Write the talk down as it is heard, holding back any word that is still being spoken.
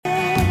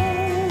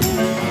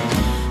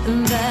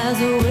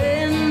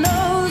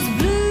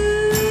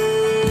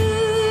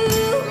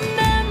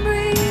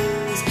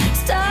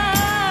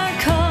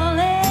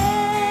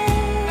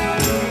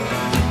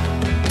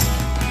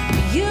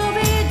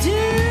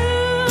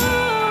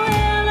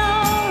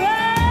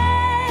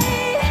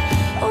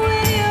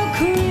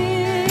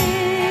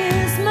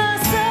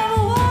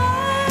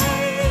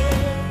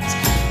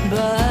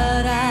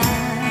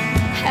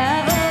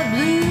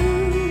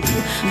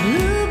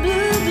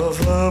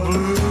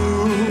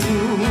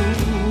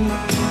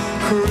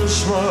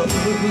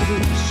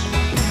Christmas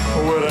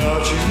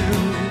without you.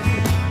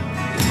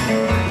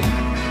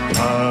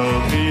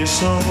 I'll be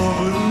so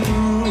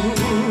blue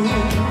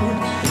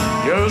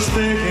just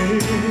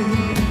thinking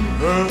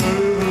about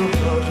you.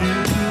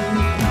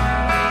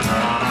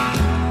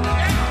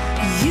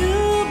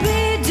 You'll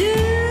be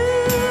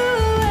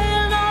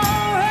doing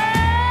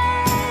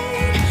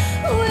alright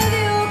with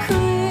your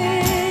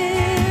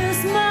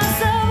Christmas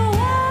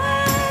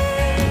away.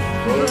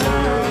 But I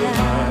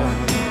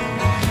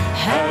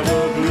have a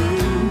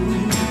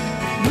blue,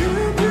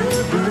 blue,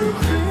 blue, blue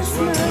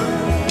Christmas.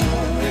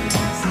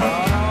 Oh,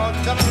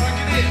 tell me what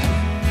you did.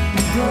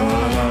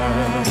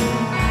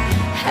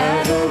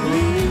 Have a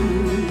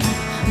blue,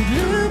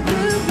 blue,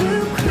 blue,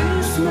 blue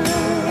Christmas.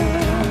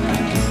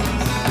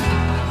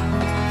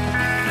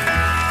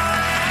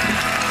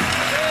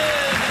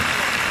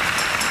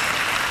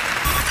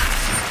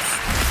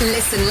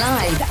 Listen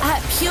live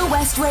at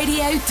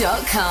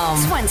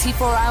purewestradio.com.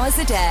 24 hours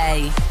a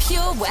day.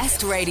 Pure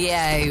West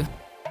Radio.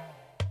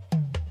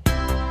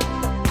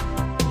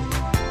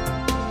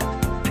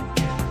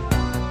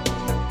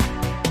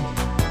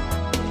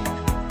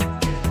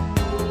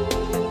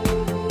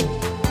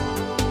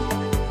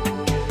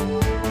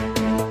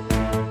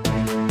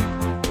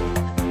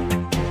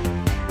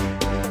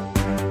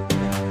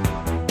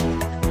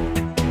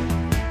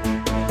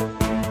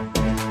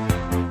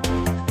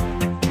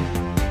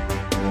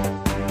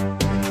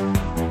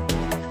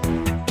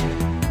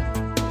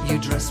 You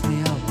dress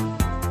me up,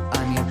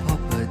 I'm your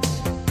puppet.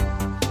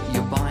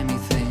 You buy me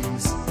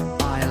things,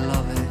 I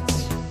love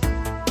it.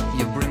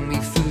 You bring me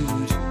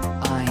food,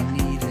 I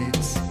need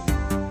it.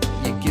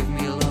 You give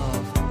me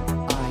love,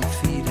 I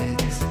feed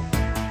it.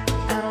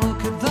 And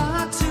look at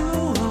the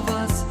two of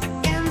us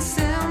in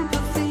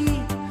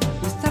sympathy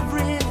with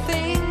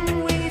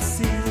everything we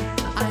see.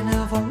 I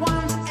never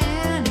want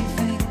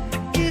anything,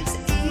 it's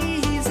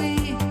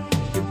easy.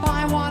 You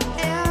buy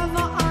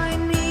whatever I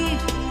need,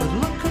 but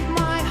look at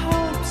my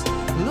hopes,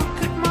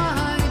 look at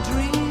my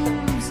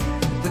dreams,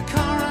 the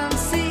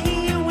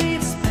currency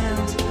we've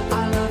spent. I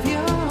love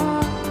you,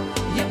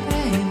 you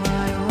pay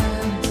my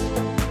rent.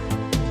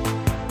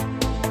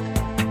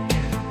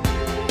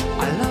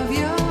 I love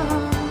you,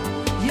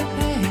 you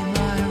pay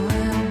my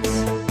rent.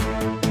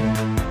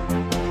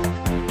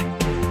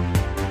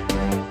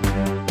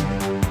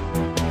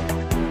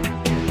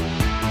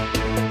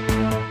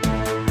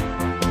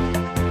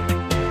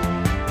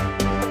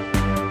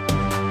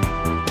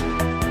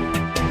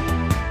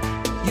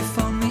 You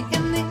phone me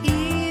in the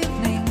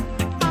evening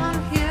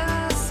on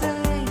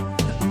hearsay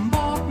and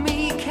bought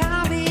me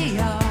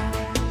caviar.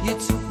 You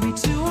took me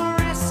to a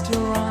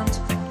restaurant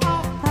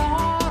off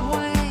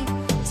Broadway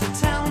to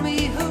tell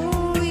me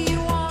who you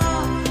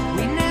are.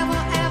 We never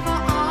ever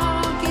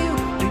argue,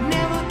 we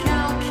never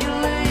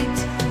calculate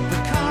the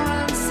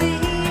currency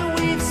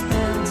we've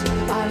spent.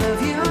 I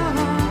love you,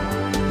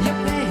 you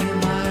pay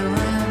my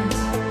rent.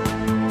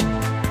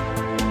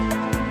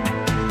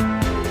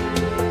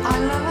 I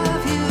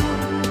love you,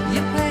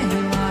 you pay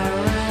my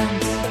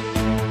rent.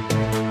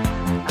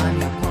 I'm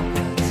your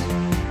puppet.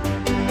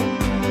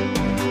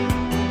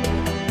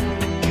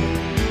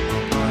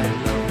 I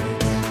love it.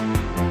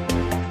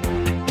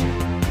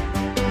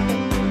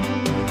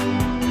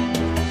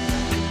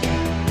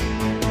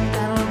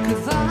 And look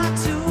at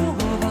the two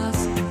of us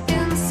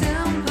in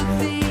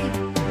sympathy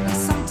and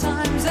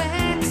sometimes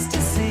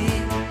ecstasy.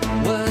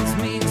 Words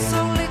mean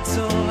so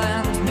little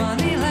and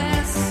money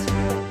less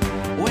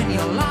when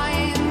you're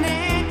lying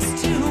next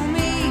to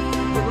me.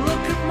 But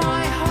look at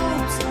my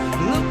hopes,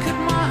 look at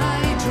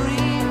my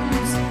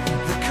dreams,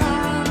 the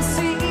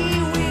currency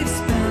we've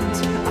spent.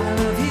 I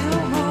love you,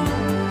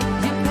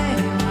 you pay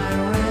my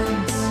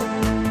rent.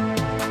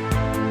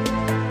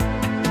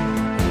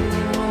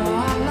 Oh, I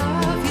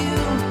love you,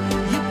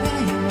 you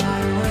pay my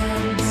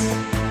rent.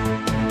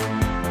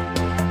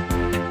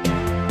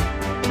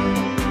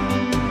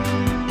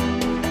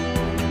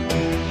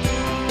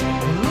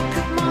 Look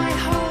at my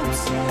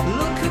hopes,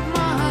 look at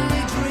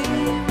my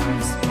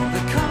dreams,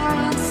 the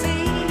currency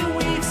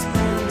we've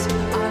spent.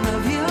 I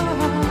love you,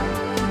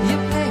 you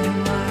pay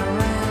my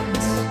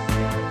rent.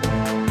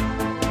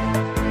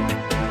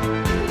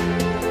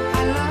 I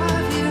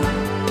love you,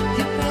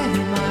 you pay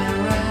my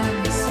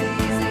rent. It's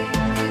easy,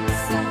 it's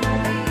so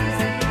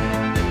easy.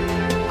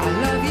 I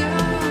love you,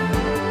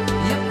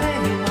 you pay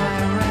my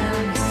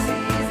rent. It's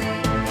easy,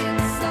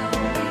 it's so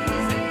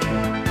easy.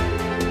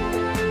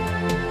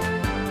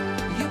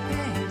 You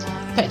pay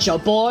my Pet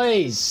Shop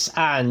Boys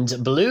and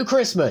Blue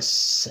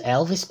Christmas,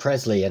 Elvis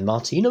Presley and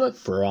Martina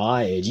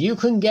McBride. You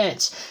can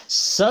get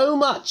so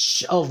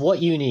much of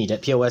what you need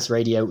at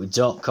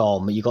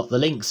purewestradio.com. You've got the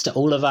links to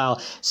all of our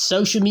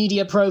social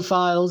media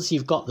profiles.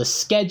 You've got the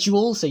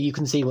schedule so you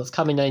can see what's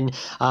coming in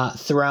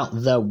throughout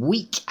the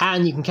week,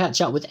 and you can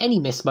catch up with any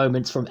missed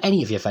moments from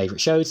any of your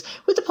favourite shows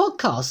with the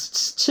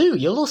podcasts too.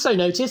 You'll also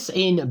notice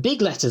in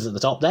big letters at the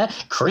top there,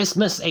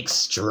 Christmas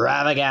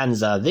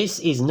Extravaganza. This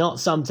is not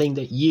something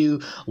that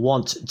you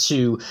want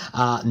to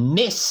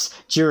miss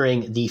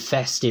during the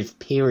festive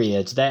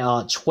period. There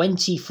are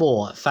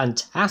 24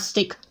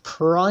 fantastic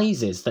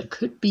prizes that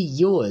could be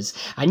yours,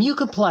 and you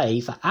can play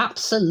for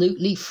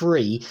absolutely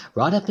free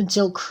right up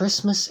until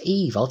Christmas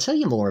Eve. I'll tell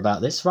you more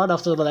about this right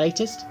after the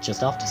latest,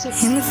 just after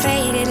 6. In the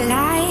faded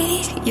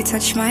light, you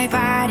touch my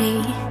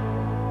body.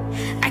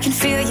 I can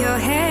feel your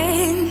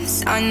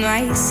hands on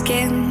my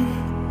skin.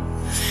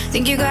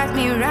 Think you got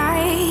me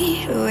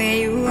right where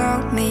you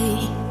want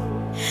me,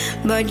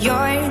 but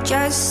you're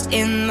just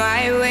in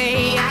my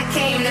way. I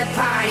came to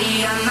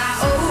party on my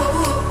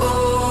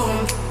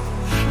own.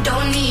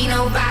 Don't need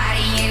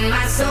nobody in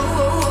my soul.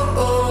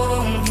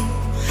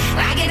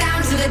 I get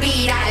down to the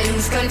beat, I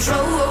lose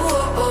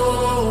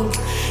control.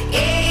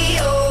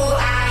 Ayo,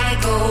 I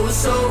go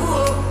so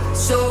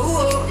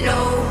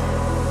low.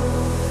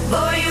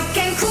 Boy, you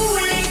can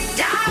cool it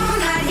down,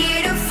 not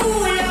here to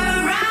fool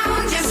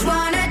around. Just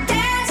wanna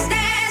dance,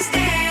 dance,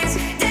 dance,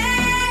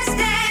 dance,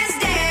 dance,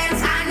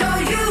 dance. I know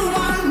you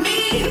want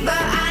me, but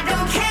I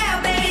don't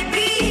care,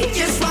 baby.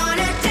 Just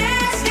wanna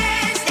dance,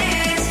 dance,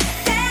 dance,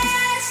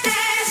 dance,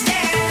 dance,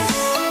 dance.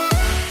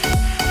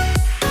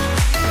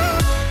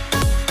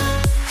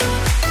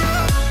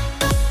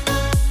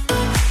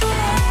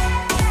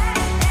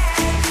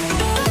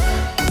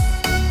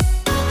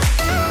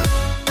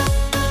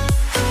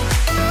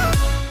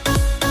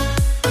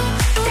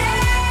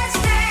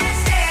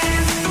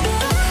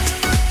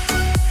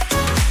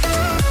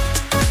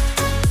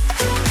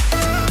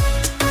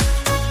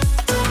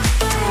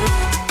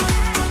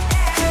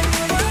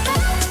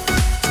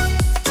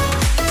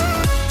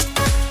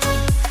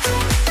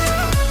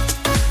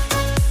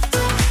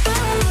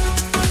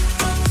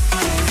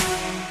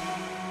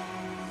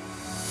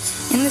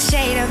 In the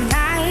shade of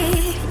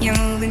night, you're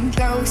moving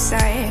closer.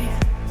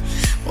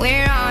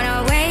 We're on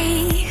our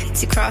way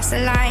to cross the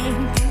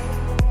line.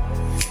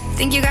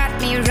 Think you got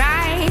me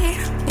right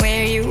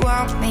where you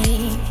want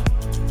me,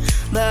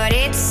 but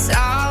it's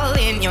all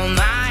in your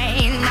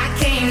mind. I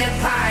came to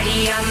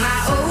party on my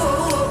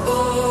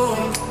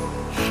own.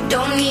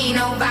 Don't need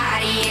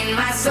nobody in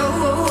my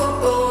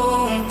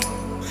soul.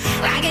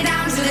 I get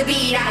down to the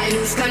beat, I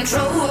lose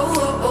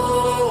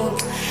control.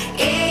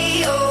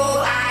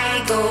 Ayo,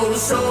 I go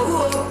so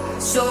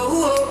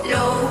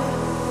low.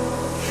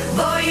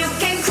 Boy, you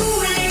can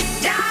cool it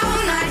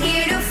down, not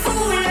here to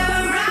fool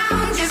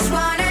around. Just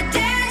wanna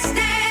dance,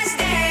 dance,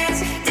 dance,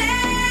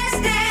 dance,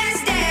 dance,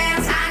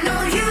 dance. I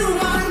know you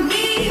want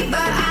me, but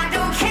I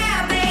don't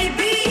care,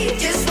 baby.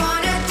 Just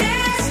wanna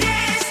dance,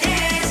 dance,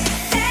 dance,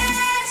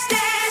 dance,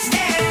 dance,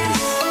 dance.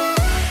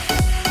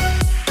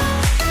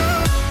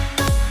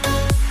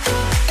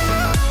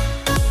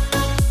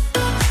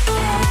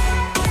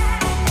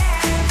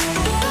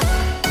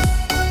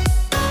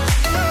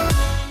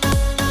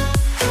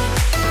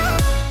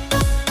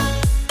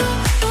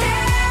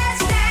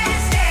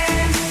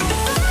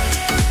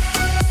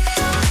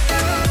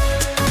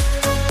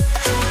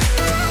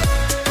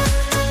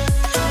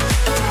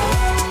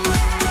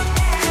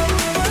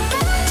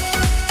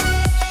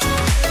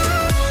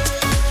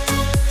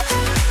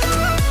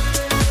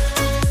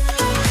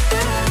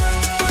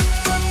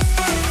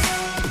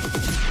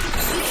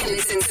 You can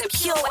listen to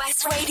Pure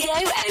West Radio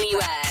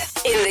anywhere.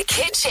 In the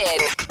kitchen,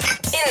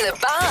 in the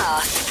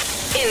bath,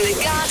 in the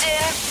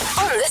garden,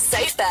 on the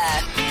sofa,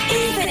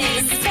 even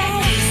in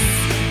space.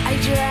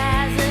 I'd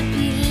rather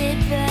be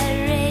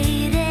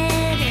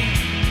liberated.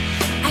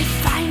 I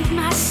find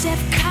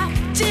myself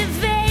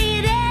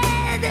captivated.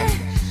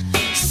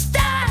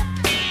 Stop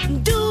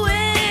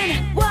doing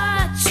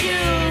what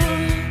you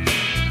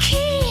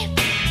keep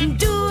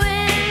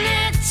doing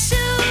it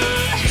too.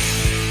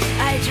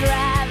 I'd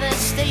rather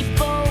stay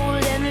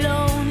bold and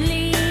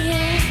lonely.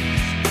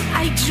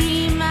 I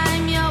dream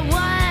I'm your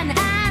one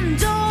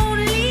and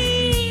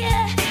only.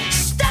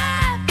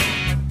 Stop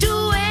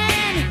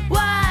doing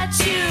what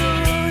you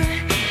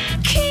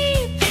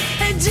keep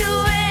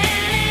doing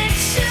it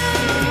too.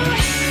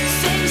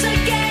 Things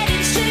are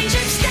getting strange,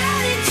 I'm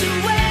starting to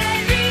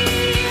worry.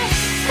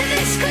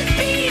 This could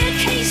be a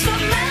case for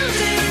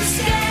Mulder and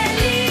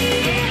Scully.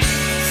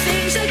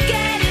 Things are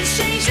getting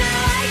strange, now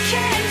I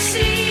can't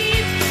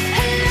sleep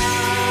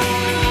alone.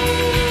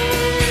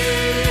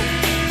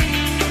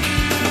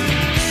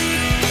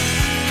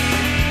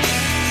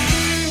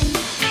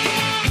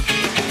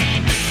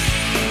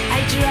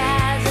 I'd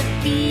rather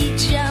be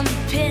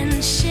jumping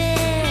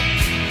ship.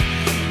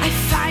 I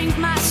find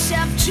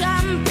myself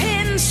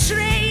jumping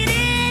straight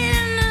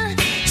in.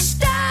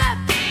 Stop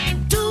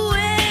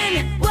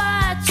doing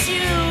what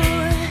you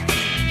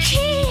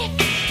keep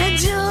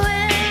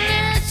doing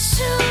it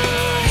too.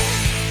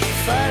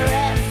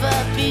 Forever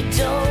be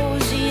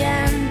dozy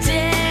and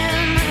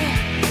dim.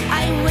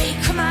 I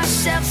wake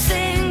myself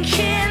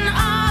thinking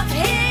of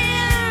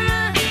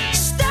him.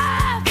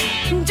 Stop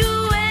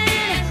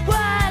doing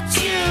what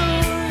you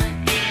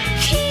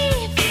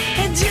keep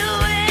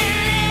doing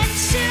it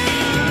too.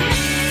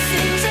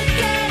 Things are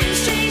getting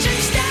strange,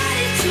 I'm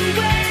starting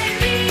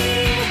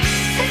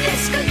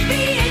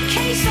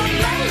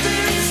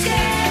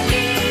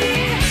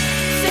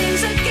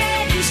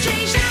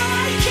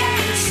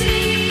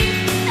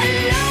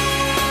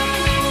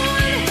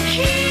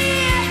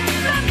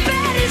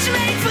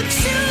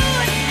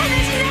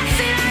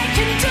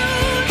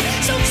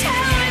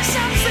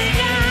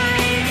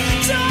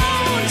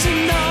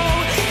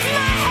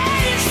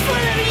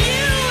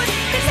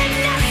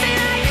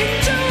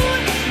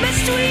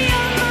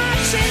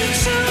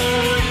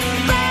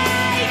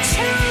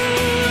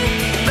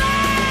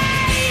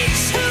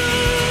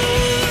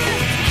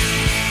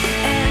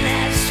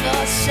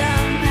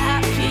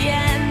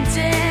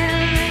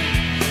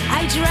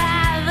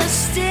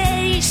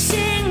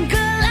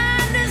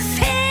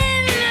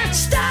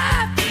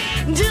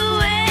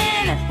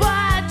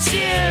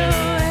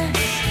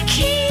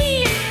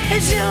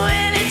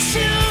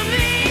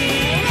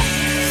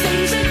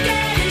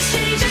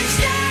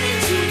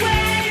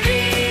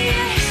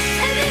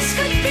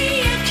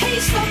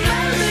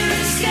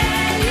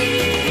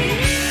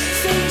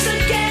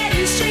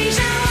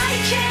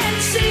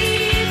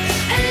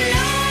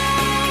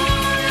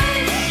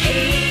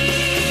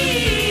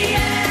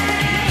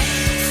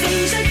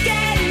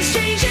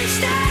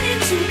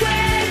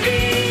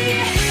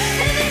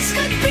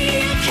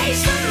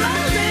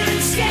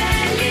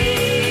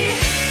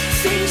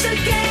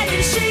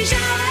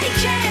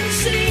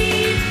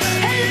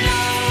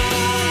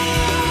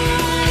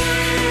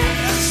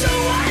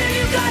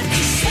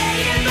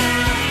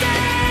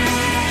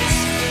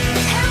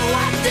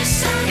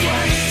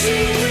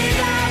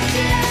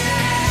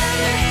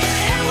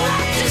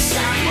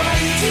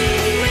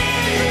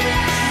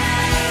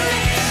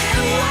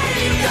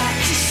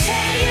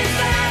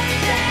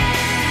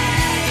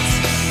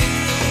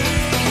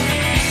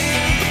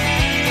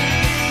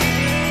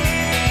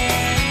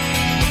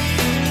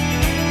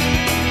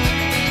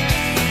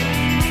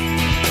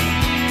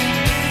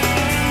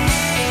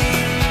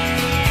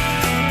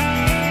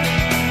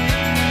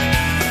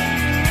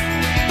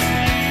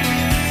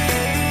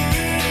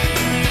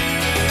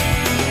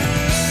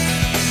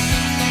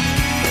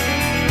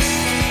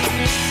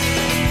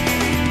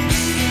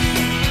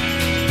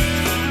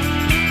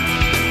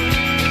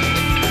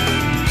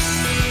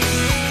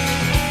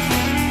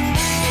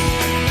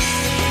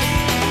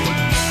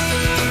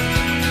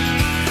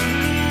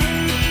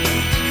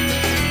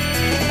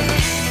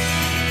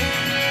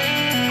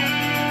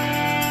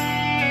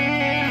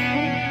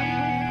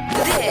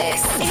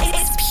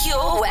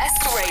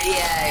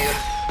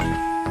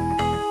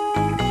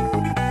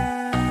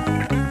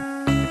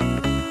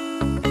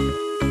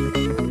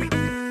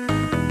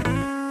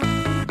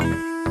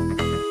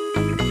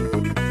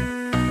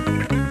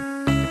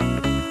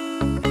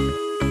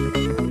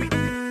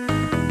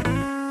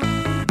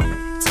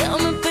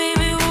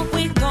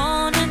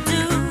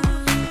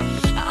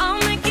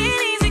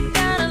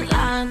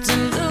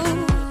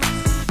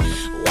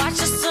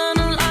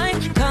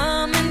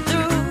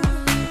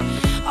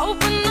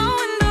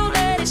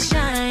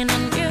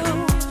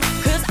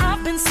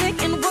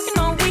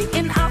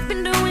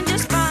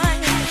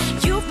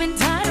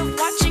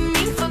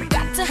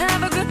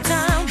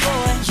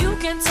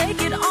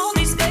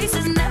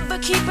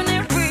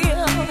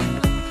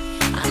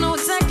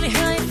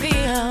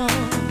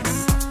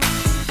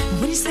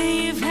you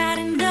say you've had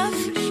enough,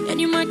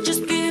 and you might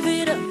just give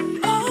it up.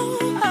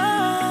 Oh,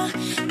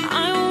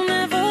 I will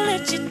never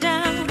let you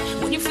down.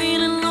 When you're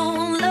feeling low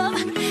on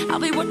love, I'll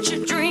be what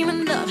you're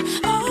dreaming of.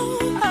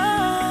 Oh,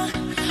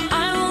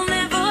 I will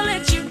never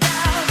let you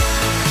down.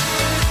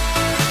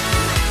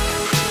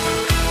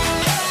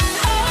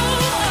 Oh,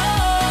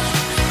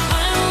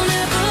 I will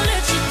never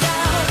let you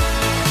down.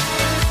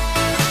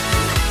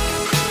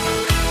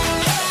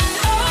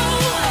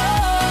 Oh,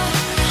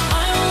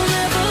 I will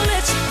never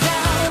let you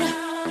down.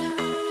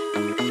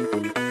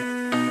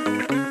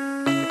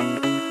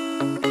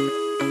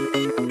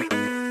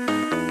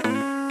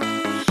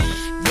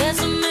 There's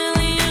a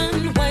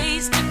million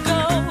ways to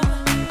go.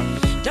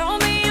 Don't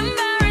be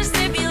embarrassed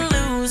if you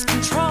lose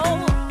control.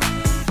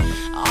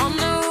 On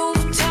the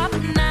rooftop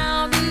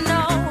now, you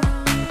know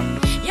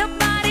your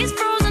body's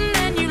frozen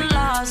and you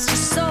lost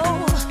your soul.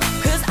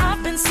 'Cause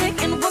I've been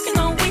sick and working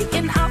all week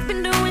and I've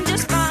been doing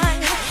just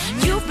fine.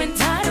 You've been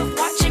tired of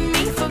watching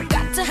me,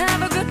 forgot to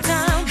have a good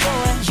time.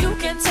 Boy, you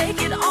can't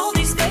take it, all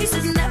these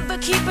faces never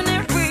keeping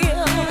it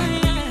real.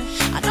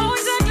 I know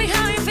exactly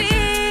how you feel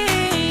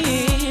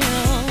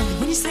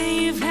when you say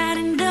you've had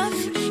enough,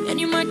 and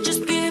you might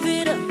just give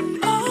it up.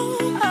 Oh,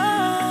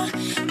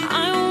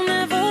 I will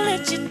never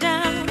let you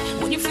down.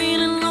 When you're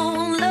feeling low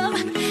on love,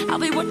 I'll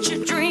be what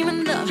you're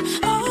dreaming of.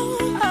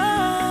 Oh,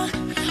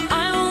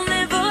 I will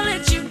never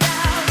let you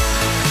down.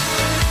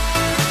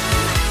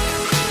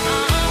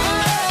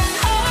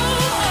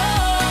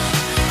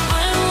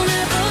 I will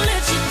never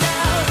let you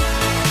down.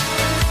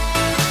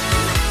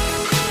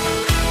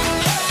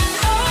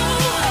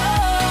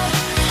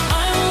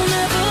 I will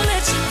never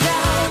let you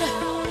down.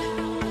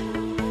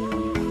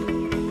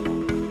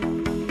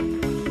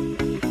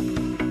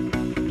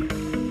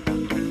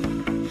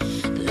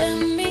 Let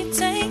me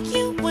take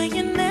you where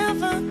you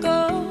never go.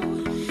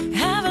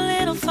 Have a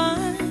little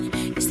fun,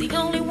 it's the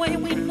only way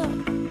we know.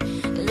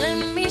 Let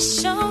me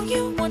show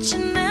you what you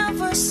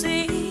never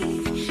see.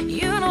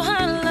 You know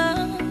how to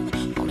love,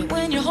 only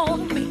when you're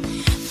holding me.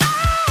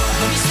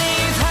 When you say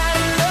you've had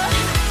enough,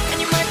 and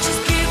you might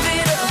just give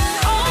it up.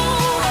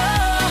 Oh,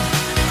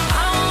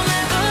 I will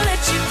never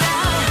let you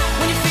down.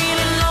 When you're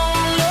feeling low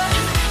on love,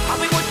 I'll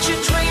be what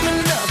you're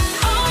dreaming of.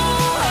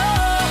 Oh,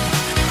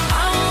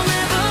 I will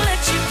never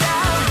let you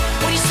down.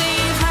 When you say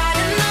you've had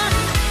enough,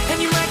 and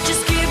you might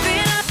just give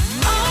it up.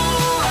 Oh,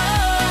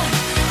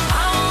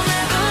 I will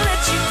never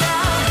let you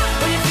down.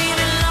 When you're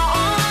feeling low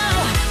on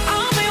love,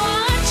 I'll be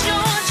what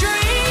you're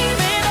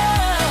dreaming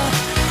of.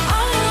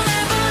 I will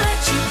never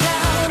let you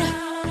down.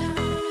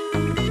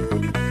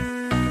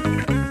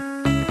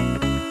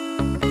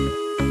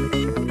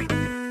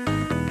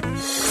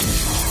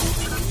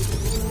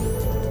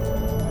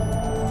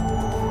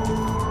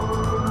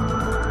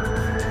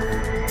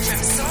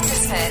 From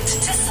Saundersfoot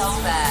to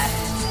Salford.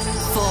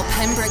 For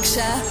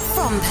Pembrokeshire,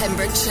 from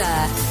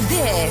Pembrokeshire,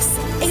 this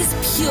is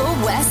Pure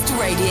West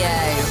Radio.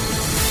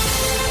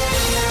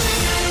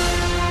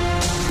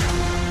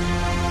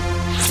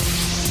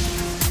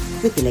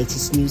 With the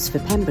latest news for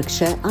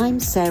Pembrokeshire, I'm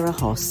Sarah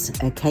Hoss.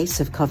 A case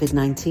of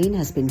COVID-19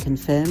 has been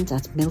confirmed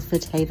at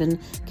Milford Haven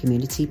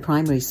Community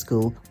Primary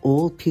School.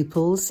 All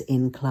pupils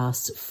in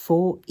Class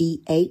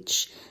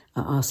 4EH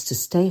are asked to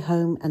stay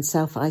home and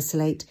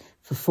self-isolate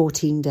for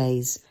 14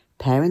 days.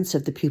 Parents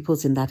of the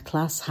pupils in that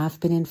class have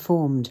been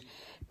informed.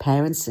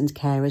 Parents and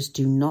carers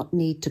do not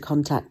need to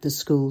contact the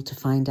school to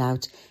find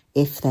out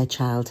if their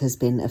child has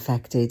been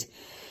affected.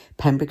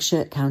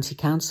 Pembrokeshire County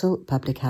Council, Public Health